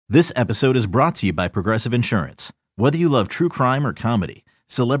This episode is brought to you by Progressive Insurance. Whether you love true crime or comedy,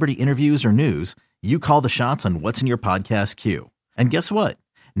 celebrity interviews or news, you call the shots on what's in your podcast queue. And guess what?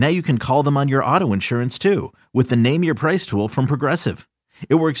 Now you can call them on your auto insurance too with the Name Your Price tool from Progressive.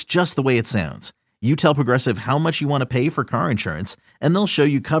 It works just the way it sounds. You tell Progressive how much you want to pay for car insurance, and they'll show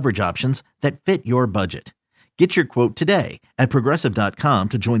you coverage options that fit your budget. Get your quote today at Progressive.com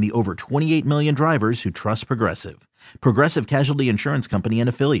to join the over 28 million drivers who trust Progressive. Progressive Casualty Insurance Company and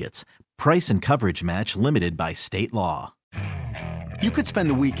Affiliates. Price and coverage match limited by state law. You could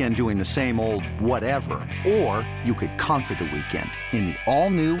spend the weekend doing the same old whatever, or you could conquer the weekend in the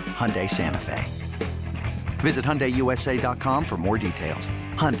all-new Hyundai Santa Fe. Visit HyundaiUSA.com for more details.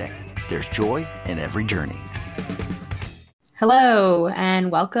 Hyundai, there's joy in every journey. Hello,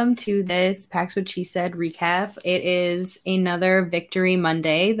 and welcome to this Pack's What She Said recap. It is another Victory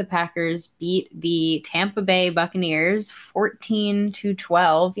Monday. The Packers beat the Tampa Bay Buccaneers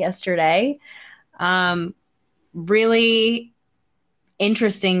 14-12 yesterday. Really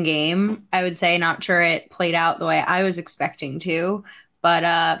interesting game, I would say. Not sure it played out the way I was expecting to. But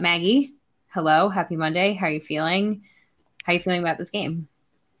Maggie, hello, happy Monday. How are you feeling? How are you feeling about this game?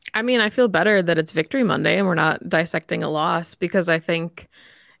 I mean, I feel better that it's Victory Monday and we're not dissecting a loss, because I think,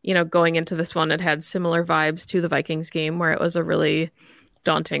 going into this one, it had similar vibes to the Vikings game, where it was a really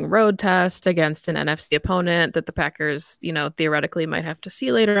daunting road test against an NFC opponent that the Packers, theoretically might have to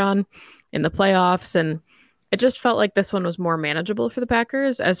see later on in the playoffs. And it just felt like this one was more manageable for the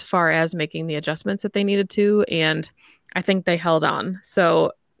Packers as far as making the adjustments that they needed to. And I think they held on.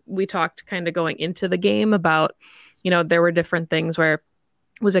 So we talked kind of going into the game about, there were different things where,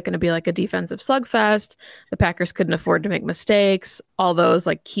 was it going to be like a defensive slugfest? The Packers couldn't afford to make mistakes, all those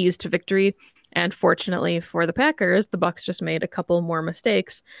like keys to victory. And fortunately for the Packers, the Bucs just made a couple more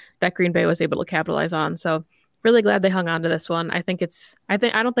mistakes that Green Bay was able to capitalize on. So really glad they hung on to this one. I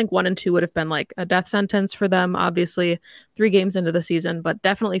don't think 1 and 2 would have been like a death sentence for them, obviously 3 games into the season, but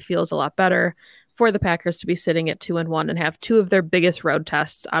definitely feels a lot better for the Packers to be sitting at 2-1 and have 2 of their biggest road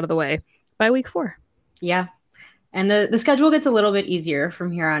tests out of the way by week 4. Yeah. And the schedule gets a little bit easier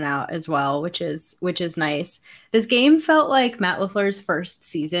from here on out as well, which is nice. This game felt like Matt LaFleur's first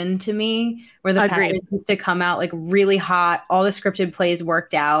season to me, where the Packers used to come out like really hot, all the scripted plays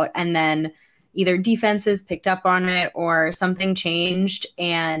worked out, and then either defenses picked up on it or something changed,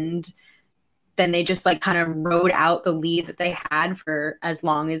 and then they just like kind of rode out the lead that they had for as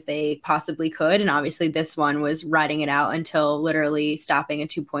long as they possibly could. And obviously this one was riding it out until literally stopping a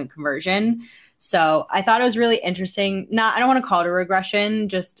 2-point conversion. So I thought it was really interesting. I don't want to call it a regression,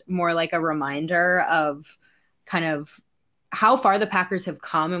 just more like a reminder of kind of how far the Packers have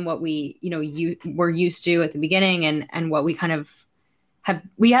come and what we, were used to at the beginning, and what we kind of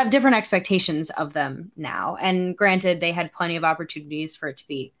we have different expectations of them now. And granted, they had plenty of opportunities for it to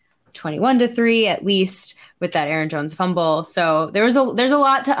be 21-3 at least with that Aaron Jones fumble. So there's a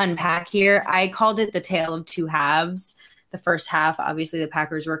lot to unpack here. I called it the tale of 2 halves. The first half, obviously, the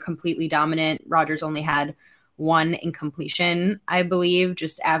Packers were completely dominant. Rodgers only had 1 incompletion, I believe,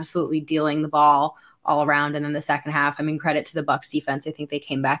 just absolutely dealing the ball all around. And then the second half, credit to the Bucs defense. I think they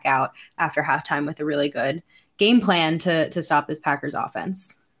came back out after halftime with a really good game plan to stop this Packers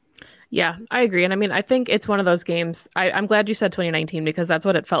offense. Yeah, I agree. And I think it's one of those games. I'm glad you said 2019, because that's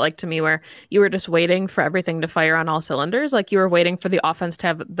what it felt like to me, where you were just waiting for everything to fire on all cylinders. Like you were waiting for the offense to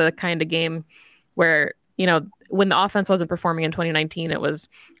have the kind of game where, when the offense wasn't performing in 2019, it was,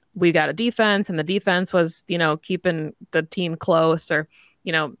 we got a defense, and the defense was, keeping the team close, or,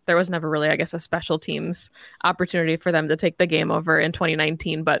 there was never really, I guess, a special teams opportunity for them to take the game over in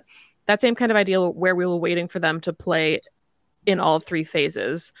 2019. But that same kind of idea where we were waiting for them to play in all 3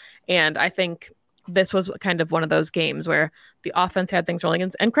 phases. And I think this was kind of one of those games where the offense had things rolling,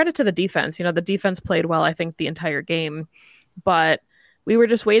 and credit to the defense. The defense played well, I think, the entire game, but we were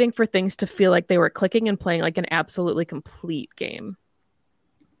just waiting for things to feel like they were clicking and playing like an absolutely complete game.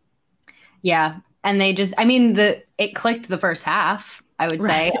 Yeah. And they just, it clicked the first half, I would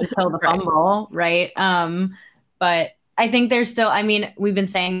say, until the fumble, right? But I think there's still, we've been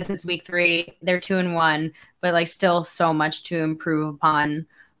saying this since week 3, they're 2-1, but like still so much to improve upon.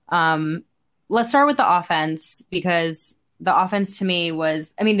 Let's start with the offense, because the offense to me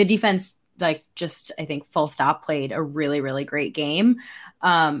was, the defense, I think full stop, played a really, really great game.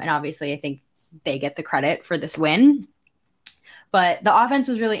 And obviously I think they get the credit for this win. But the offense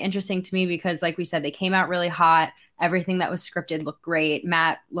was really interesting to me because, like we said, they came out really hot. Everything that was scripted looked great.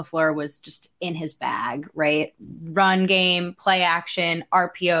 Matt LaFleur was just in his bag, right? Run game, play action,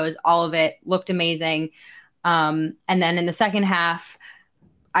 RPOs, all of it looked amazing. And then in the second half,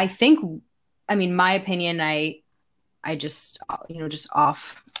 I think, my opinion, I I just, just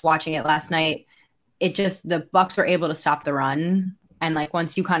off watching it last night, the Bucks were able to stop the run. And like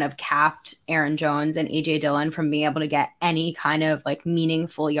once you kind of capped Aaron Jones and AJ Dillon from being able to get any kind of like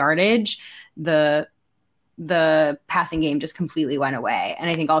meaningful yardage, the passing game just completely went away. And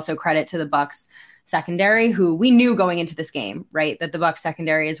I think also credit to the Bucks secondary, who we knew going into this game, right, that the Bucks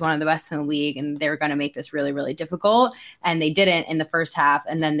secondary is one of the best in the league and they're going to make this really, really difficult. And they didn't in the first half.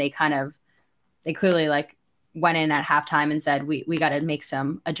 And then they clearly like went in at halftime and said, we got to make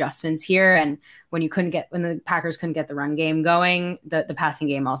some adjustments here. And when the Packers couldn't get the run game going, the passing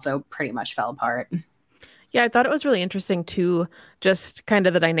game also pretty much fell apart. Yeah, I thought it was really interesting too, just kind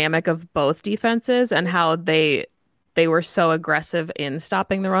of the dynamic of both defenses and how they were so aggressive in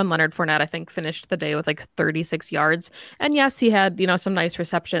stopping the run. Leonard Fournette, I think, finished the day with like 36 yards. And yes, he had, some nice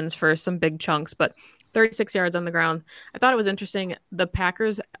receptions for some big chunks, but 36 yards on the ground. I thought it was interesting. The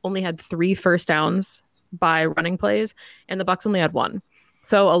Packers only had 3 first downs by running plays, and the Bucks only had 1.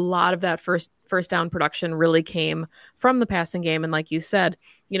 So a lot of that first down production really came from the passing game. And like you said,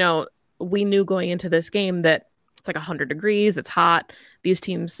 we knew going into this game that it's like 100 degrees, it's hot. These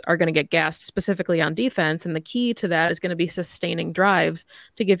teams are going to get gassed specifically on defense. And the key to that is going to be sustaining drives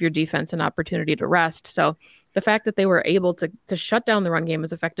to give your defense an opportunity to rest. So the fact that they were able to shut down the run game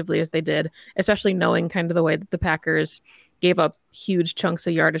as effectively as they did, especially knowing kind of the way that the Packers gave up huge chunks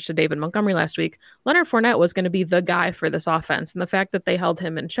of yardage to David Montgomery last week, Leonard Fournette was going to be the guy for this offense. And the fact that they held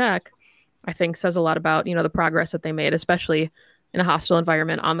him in check, I think says a lot about, the progress that they made, especially in a hostile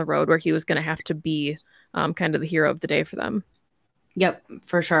environment on the road where he was going to have to be kind of the hero of the day for them. Yep,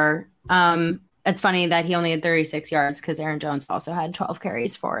 for sure. It's funny that he only had 36 yards because Aaron Jones also had 12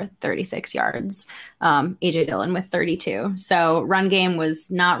 carries for 36 yards. AJ Dillon with 32. So run game was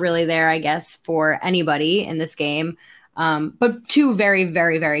not really there, I guess, for anybody in this game. But 2 very,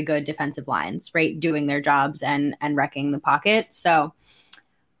 very, very good defensive lines, right? Doing their jobs and wrecking the pocket. So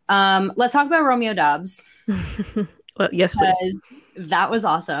let's talk about Romeo Doubs. Well, yes, please. That was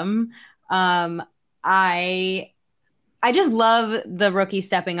awesome. I just love the rookie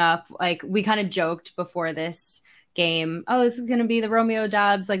stepping up. Like we kind of joked before this game, oh, this is going to be the Romeo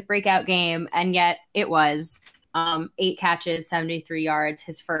Doubs like breakout game. And yet it was 8 catches, 73 yards,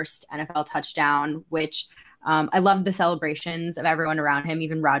 his first NFL touchdown, which I loved the celebrations of everyone around him.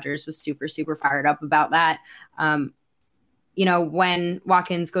 Even Rodgers was super, super fired up about that. When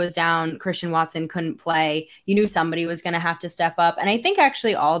Watkins goes down, Christian Watson couldn't play. You knew somebody was going to have to step up. And I think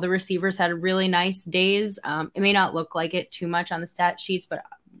actually all the receivers had really nice days. It may not look like it too much on the stat sheets, but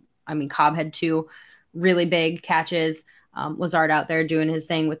I mean, Cobb had 2 really big catches. Lazard out there doing his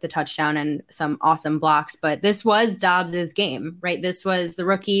thing with the touchdown and some awesome blocks. But this was Dobbs's game, right? This was the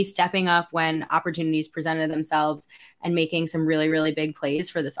rookie stepping up when opportunities presented themselves and making some really, really big plays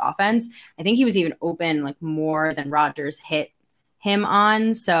for this offense. I think he was even open like more than Rodgers hit him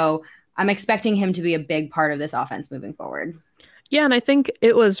on. So I'm expecting him to be a big part of this offense moving forward. Yeah, and I think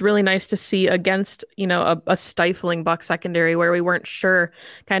it was really nice to see against, a stifling Bucs secondary where we weren't sure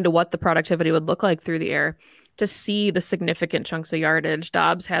kind of what the productivity would look like through the air, to see the significant chunks of yardage.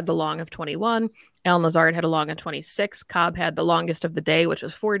 Doubs had the long of 21. Allen Lazard had a long of 26. Cobb had the longest of the day, which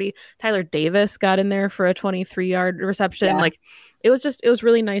was 40. Tyler Davis got in there for a 23-yard reception. Yeah. Like it was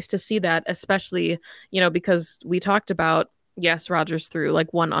really nice to see that, especially, because we talked about, yes, Rodgers threw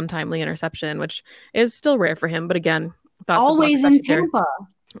like 1 untimely interception, which is still rare for him. But again, always in Tampa.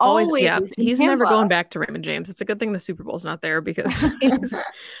 Always, yeah. He's Tampa. Never going back to Raymond James. It's a good thing the Super Bowl's not there because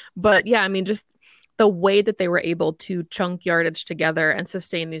but yeah, I mean, just the way that they were able to chunk yardage together and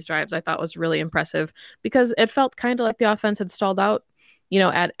sustain these drives, I thought was really impressive because it felt kind of like the offense had stalled out,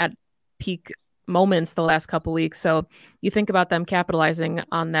 at peak moments the last couple weeks. So you think about them capitalizing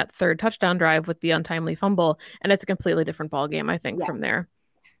on that 3rd touchdown drive with the untimely fumble, and it's a completely different ball game, I think, from there.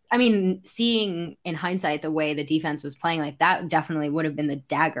 I mean, seeing in hindsight the way the defense was playing, like that definitely would have been the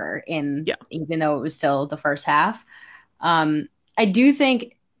dagger even though it was still the first half. I do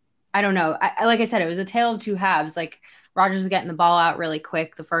think, I don't know. Like I said, it was a tale of 2 halves. Like Rodgers was getting the ball out really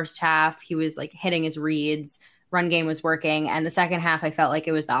quick. The first half, he was like hitting his reads. Run game was working. And the second half, I felt like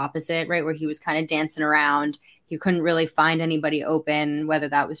it was the opposite, right? Where he was kind of dancing around. He couldn't really find anybody open, whether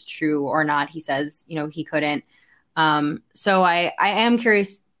that was true or not. He says, he couldn't. So I am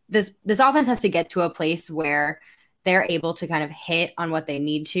curious. This offense has to get to a place where they're able to kind of hit on what they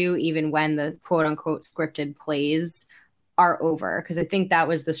need to, even when the quote unquote scripted plays are over, because I think that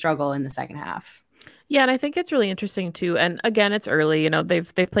was the struggle in the second half. Yeah, and I think it's really interesting too. And again, it's early.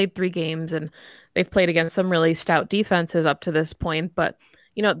 They've played 3 games and they've played against some really stout defenses up to this point. But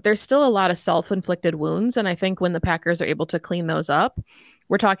there's still a lot of self-inflicted wounds. And I think when the Packers are able to clean those up,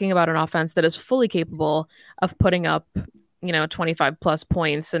 we're talking about an offense that is fully capable of putting up, 25 plus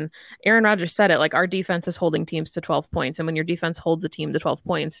points. And Aaron Rodgers said it, like, our defense is holding teams to 12 points. And when your defense holds a team to 12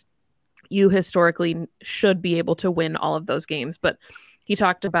 points, you historically should be able to win all of those games. But he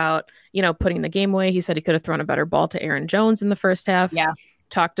talked about, putting the game away. He said he could have thrown a better ball to Aaron Jones in the first half. Yeah.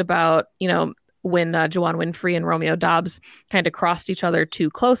 Talked about, when Juwan Winfrey and Romeo Doubs kind of crossed each other too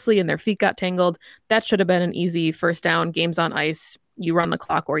closely and their feet got tangled. That should have been an easy first down, games on ice. You run the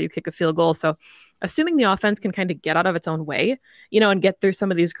clock or you kick a field goal. So assuming the offense can kind of get out of its own way, and get through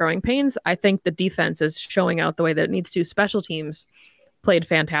some of these growing pains, I think the defense is showing out the way that it needs to. Special teams played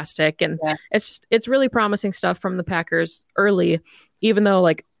fantastic. And it's really promising stuff from the Packers early, even though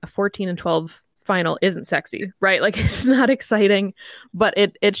like a 14-12 final isn't sexy, right? Like, it's not exciting, but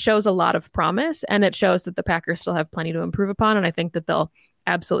it shows a lot of promise, and it shows that the Packers still have plenty to improve upon. And I think that they'll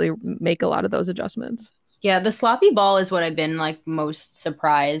absolutely make a lot of those adjustments. Yeah, the sloppy ball is what I've been like most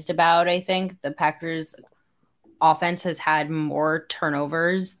surprised about. I think the Packers offense has had more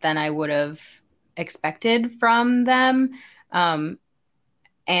turnovers than I would have expected from them. And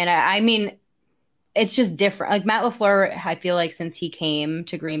I mean, it's just different. Like, Matt LaFleur, I feel like since he came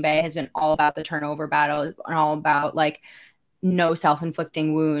to Green Bay, has been all about the turnover battles and all about like no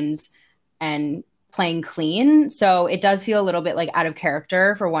self-inflicting wounds and playing clean. So it does feel a little bit like out of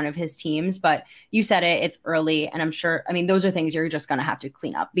character for one of his teams, but you said it, it's early. And I'm sure, I mean, those are things you're just going to have to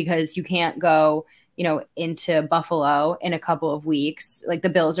clean up, because you can't go, into Buffalo in a couple of weeks. Like, the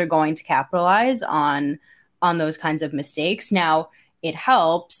Bills are going to capitalize on those kinds of mistakes. Now, it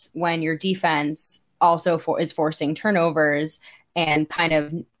helps when your defense also is forcing turnovers and kind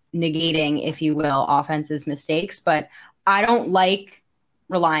of negating, if you will, offense's mistakes. But I don't like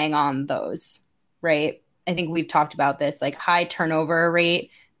relying on those, right? I think we've talked about this, like, high turnover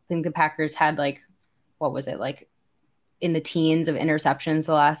rate. I think the Packers had what was it, like in the teens of interceptions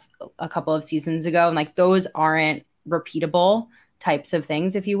a couple of seasons ago. And like, those aren't repeatable types of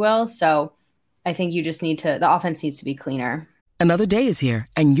things, if you will. So I think you just the offense needs to be cleaner. Another day is here,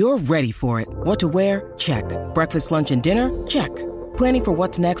 and you're ready for it. What to wear? Check. Breakfast, lunch, and dinner? Check. Planning for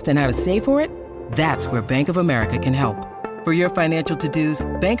what's next and how to save for it? That's where Bank of America can help. For your financial to-dos,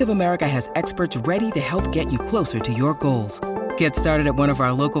 Bank of America has experts ready to help get you closer to your goals. Get started at one of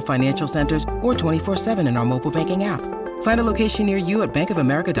our local financial centers or 24/7 in our mobile banking app. Find a location near you at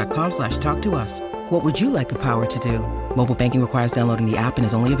bankofamerica.com/talktous. What would you like the power to do? Mobile banking requires downloading the app and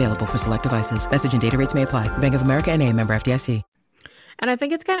is only available for select devices. Message and data rates may apply. Bank of America N.A., member FDIC. And I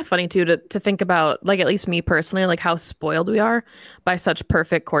think it's kind of funny, too, to think about, like, at least me personally, like, how spoiled we are by such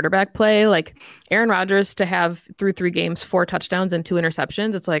perfect quarterback play. Like, Aaron Rodgers to have through 3 games, 4 touchdowns and 2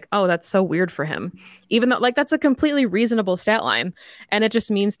 interceptions. It's like, oh, that's so weird for him. Even though, like, that's a completely reasonable stat line. And it just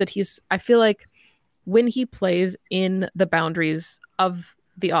means that I feel like when he plays in the boundaries of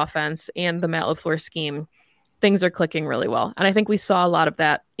the offense and the Matt LaFleur scheme, things are clicking really well. And I think we saw a lot of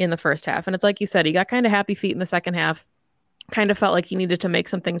that in the first half. And it's like you said, he got kind of happy feet in the second half. Kind of felt like he needed to make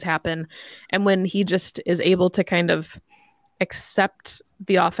some things happen. And when he just is able to kind of accept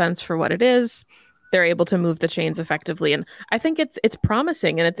the offense for what it is, they're able to move the chains effectively. And I think it's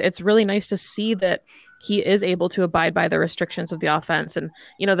promising, and it's really nice to see that he is able to abide by the restrictions of the offense. And,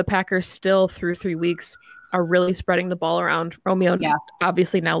 the Packers still through 3 weeks are really spreading the ball around. Romeo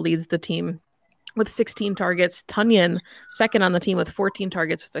obviously now leads the team with 16 targets. Tunyon second on the team with 14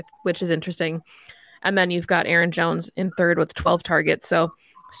 targets, which is interesting. And then you've got Aaron Jones in third with 12 targets. So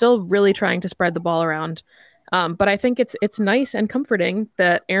still really trying to spread the ball around. But I think it's nice and comforting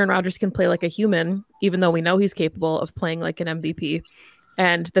that Aaron Rodgers can play like a human, even though we know he's capable of playing like an MVP.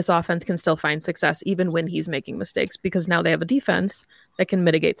 And this offense can still find success even when he's making mistakes, because now they have a defense that can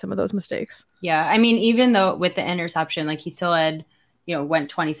mitigate some of those mistakes. Yeah. I mean, even though with the interception, like, he still had, went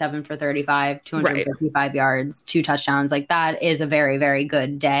 27 for 35, 255 yards, 2 touchdowns. Like, that is a very, very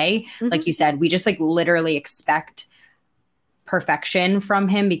good day. Mm-hmm. Like you said, we just like literally expect perfection from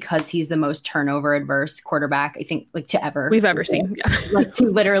him because he's the most turnover adverse quarterback, I think, like we've ever seen. Yeah. Like, to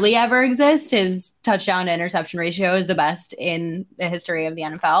literally ever exist. His touchdown to interception ratio is the best in the history of the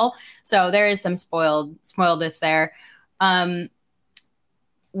NFL. So there is some spoiledness there.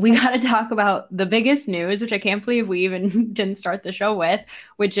 We got to talk about the biggest news, which I can't believe we even didn't start the show with,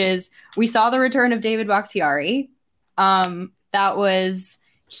 which is we saw the return of David Bakhtiari. That was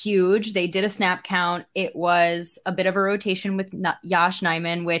huge. They did a snap count. It was a bit of a rotation with Yosh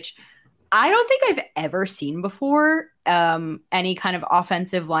Nijman, which I don't think I've ever seen before. Any kind of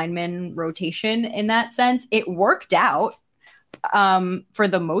offensive lineman rotation in that sense. It worked out. for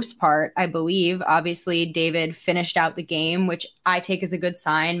the most part, I believe. Obviously, David finished out the game, which I take as a good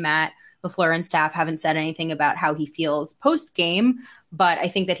sign. Matt LaFleur and staff haven't said anything about how he feels post-game, but I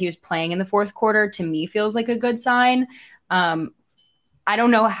think that he was playing in the fourth quarter, to me, feels like a good sign. I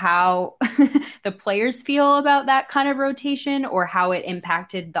don't know how the players feel about that kind of rotation or how it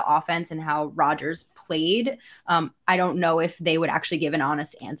impacted the offense and how Rodgers played. I don't know if they would actually give an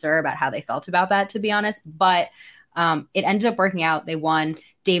honest answer about how they felt about that, to be honest, but it ended up working out. They won.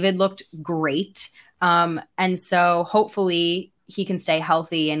 David looked great. And so hopefully he can stay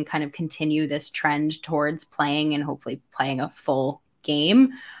healthy and kind of continue this trend towards playing and hopefully playing a full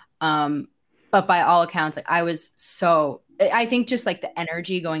game. But by all accounts, like I think just like the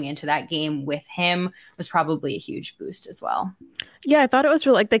energy going into that game with him was probably a huge boost as well. Yeah, I thought it was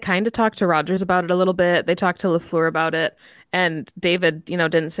really, like, they kind of talked to Rodgers about it a little bit. They talked to LaFleur about it. And David,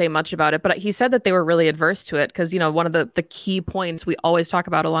 didn't say much about it, but he said that they were really adverse to it because, one of the key points we always talk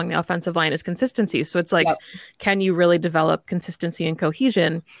about along the offensive line is consistency. So it's like, yep. Can you really develop consistency and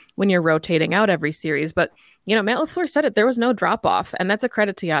cohesion when you're rotating out every series? But, Matt LaFleur said it, there was no drop off. And that's a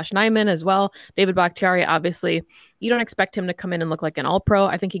credit to Yosh Nijman as well. David Bakhtiari, obviously, you don't expect him to come in and look like an all-pro.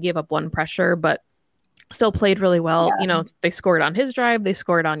 I think he gave up one pressure, but still played really well. Yeah. They scored on his drive. They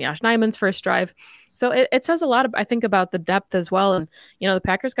scored on Yosh Nijman's first drive. So it says a lot, I think, about the depth as well. And, the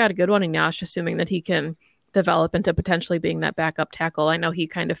Packers got a good one in Yosh, assuming that he can develop into potentially being that backup tackle. I know he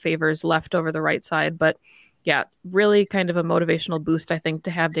kind of favors left over the right side, but yeah, really kind of a motivational boost, I think,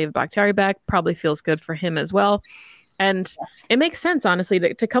 to have David Bakhtiari back. Probably feels good for him as well. And It makes sense, honestly,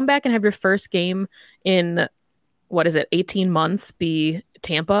 to come back and have your first game in, 18 months be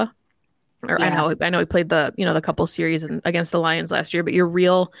Tampa. Or yeah. I know he played the couple series against the Lions last year, but your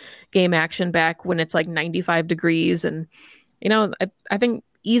real game action back when it's like 95 degrees. And, I think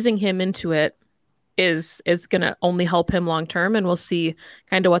easing him into it is going to only help him long term. And we'll see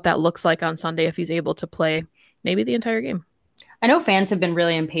kind of what that looks like on Sunday if he's able to play maybe the entire game. I know fans have been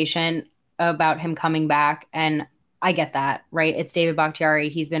really impatient about him coming back. And I get that, right? It's David Bakhtiari.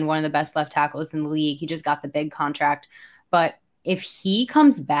 He's been one of the best left tackles in the league. He just got the big contract. But if he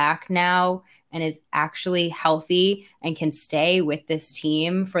comes back now and is actually healthy and can stay with this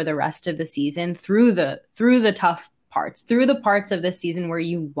team for the rest of the season through the tough parts, through the parts of the season where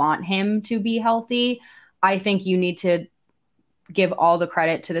you want him to be healthy, I think you need to give all the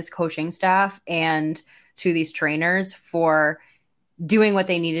credit to this coaching staff and to these trainers for doing what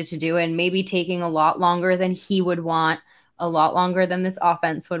they needed to do and maybe taking a lot longer than he would want, a lot longer than this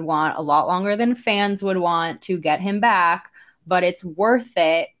offense would want, a lot longer than fans would want to get him back. But it's worth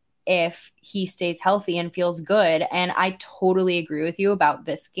it if he stays healthy and feels good. And I totally agree with you about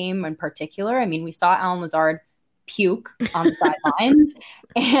this game in particular. I mean, we saw Alan Lazard puke on the sidelines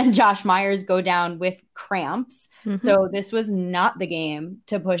and Josh Myers go down with cramps. Mm-hmm. So this was not the game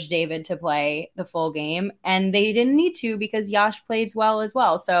to push David to play the full game. And they didn't need to because Yosh plays well as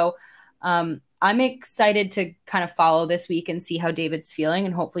well. So I'm excited to kind of follow this week and see how David's feeling,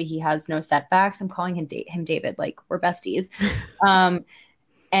 and hopefully he has no setbacks. I'm calling him David, like we're besties.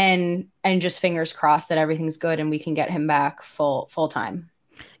 And just fingers crossed that everything's good and we can get him back full time.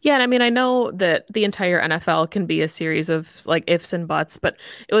 Yeah, and I mean, I know that the entire NFL can be a series of like ifs and buts, but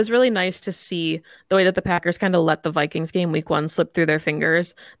it was really nice to see the way that the Packers kind of let the Vikings game week 1 slip through their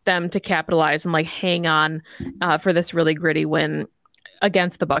fingers, them to capitalize and like hang on for this really gritty win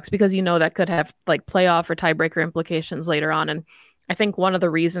against the Bucs, because that could have like playoff or tiebreaker implications later on. And I think one of the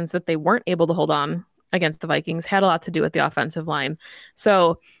reasons that they weren't able to hold on against the Vikings had a lot to do with the offensive line.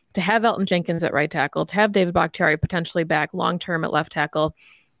 So to have Elton Jenkins at right tackle, to have David Bakhtiari potentially back long-term at left tackle,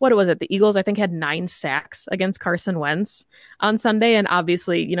 what was it? The Eagles, I think, had 9 sacks against Carson Wentz on Sunday. And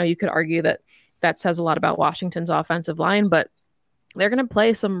obviously, you could argue that says a lot about Washington's offensive line, but they're going to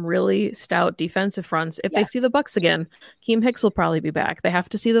play some really stout defensive fronts. If they see the Bucs again, Keem Hicks will probably be back. They have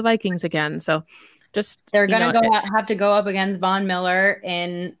to see the Vikings again. So they're going to have to go up against Von Miller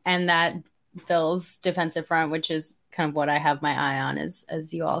and that Bills defensive front, which is kind of what I have my eye on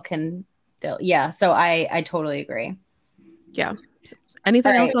as you all can do. Yeah. So I totally agree. Yeah.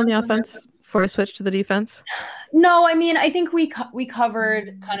 Anything else on the offense before we switch to the defense? No, I mean, I think we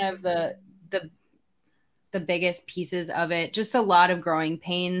covered kind of the biggest pieces of it. Just a lot of growing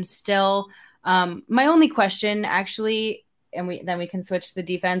pains still. My only question, actually, and we can switch to the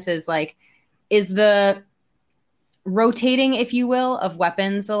defense, is the rotating, if you will, of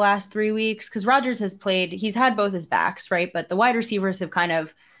weapons the last 3 weeks? Because Rodgers he's had both his backs, right? But the wide receivers have kind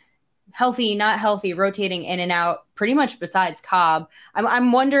of healthy, not healthy, rotating in and out pretty much besides Cobb.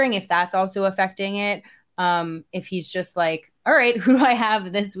 I'm wondering if that's also affecting it. If he's just like, all right, who do I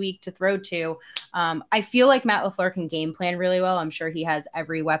have this week to throw to? I feel like Matt LaFleur can game plan really well. I'm sure he has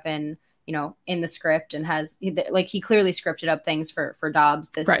every weapon, in the script, and he clearly scripted up things for Doubs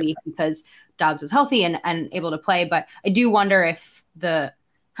this week because Doubs was healthy and able to play. But I do wonder if the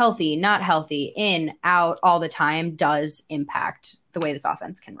healthy, not healthy, in, out all the time does impact the way this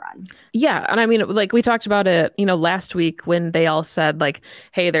offense can run. Yeah. And I mean, like we talked about it, last week when they all said like,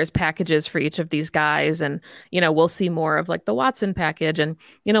 hey, there's packages for each of these guys. And, we'll see more of like the Watson package. And,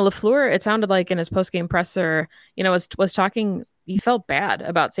 LaFleur, it sounded like in his post-game presser, was talking, he felt bad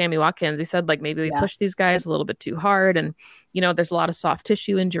about Sammy Watkins. He said like, maybe we pushed these guys a little bit too hard. And, there's a lot of soft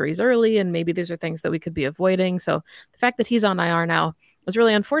tissue injuries early. And maybe these are things that we could be avoiding. So the fact that he's on IR now was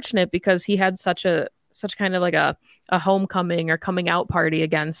really unfortunate because he had such kind of like a homecoming or coming out party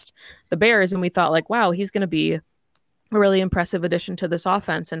against the Bears. And we thought like, wow, he's going to be a really impressive addition to this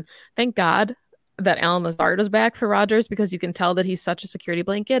offense. And thank God that Alan Lazard was back for Rodgers, because you can tell that he's such a security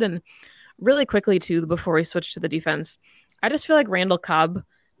blanket. And really quickly too, before we switch to the defense, I just feel like Randall Cobb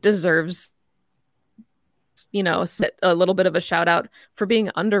deserves, a little bit of a shout out for being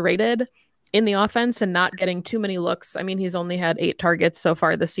underrated in the offense and not getting too many looks. I mean, he's only had 8 targets so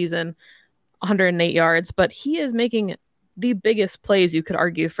far this season, 108 yards, but he is making the biggest plays you could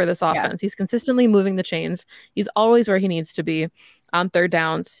argue for this offense. He's consistently moving the chains. He's always where he needs to be on third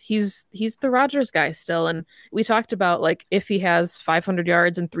downs. He's the Rodgers guy still. And we talked about like, if he has 500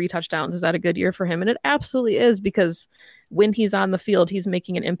 yards and 3 touchdowns, is that a good year for him? And it absolutely is, because when he's on the field, he's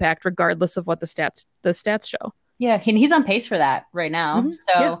making an impact regardless of what the stats show. Yeah, and he's on pace for that right now. Mm-hmm.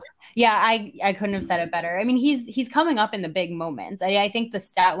 So yeah, I couldn't have said it better. I mean, he's coming up in the big moments. I think the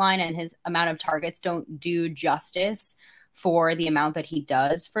stat line and his amount of targets don't do justice for the amount that he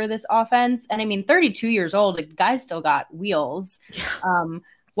does for this offense. And I mean, 32 years old, the guy's still got wheels. Yeah.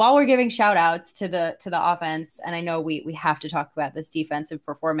 While we're giving shout outs to the offense, and I know we have to talk about this defensive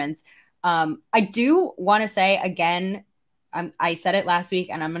performance, I do want to say again, I said it last week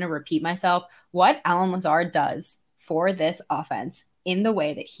and I'm going to repeat myself, what Alan Lazard does for this offense in the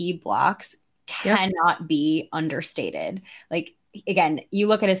way that he blocks cannot be understated. Like, again, you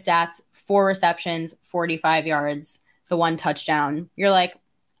look at his stats, 4 receptions, 45 yards, the 1 touchdown. You're like,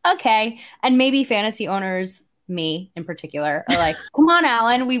 okay. And maybe fantasy owners, me in particular, are like, come on,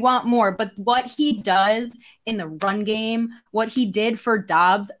 Alan, we want more. But what he does in the run game, what he did for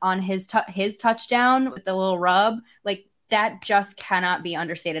Doubs on his touchdown with the little rub, like, that just cannot be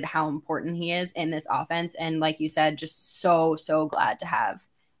understated how important he is in this offense. And like you said, just so glad to have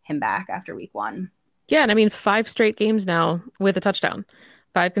him back after week 1. Yeah. And I mean, 5 straight games now with a touchdown,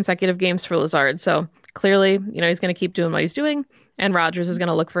 5 consecutive games for Lazard. So clearly, he's going to keep doing what he's doing, and Rodgers is going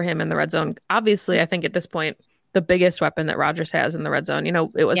to look for him in the red zone. Obviously, I think at this point, the biggest weapon that Rodgers has in the red zone,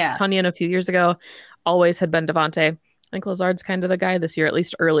 it was Tunyon a few years ago, always had been Devontae. I think Lazard's kind of the guy this year, at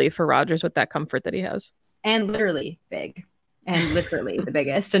least early, for Rodgers with that comfort that he has. And literally big. And literally the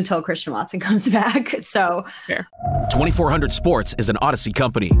biggest until Christian Watson comes back. So, 2400 Sports is an Odyssey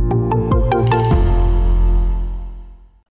company.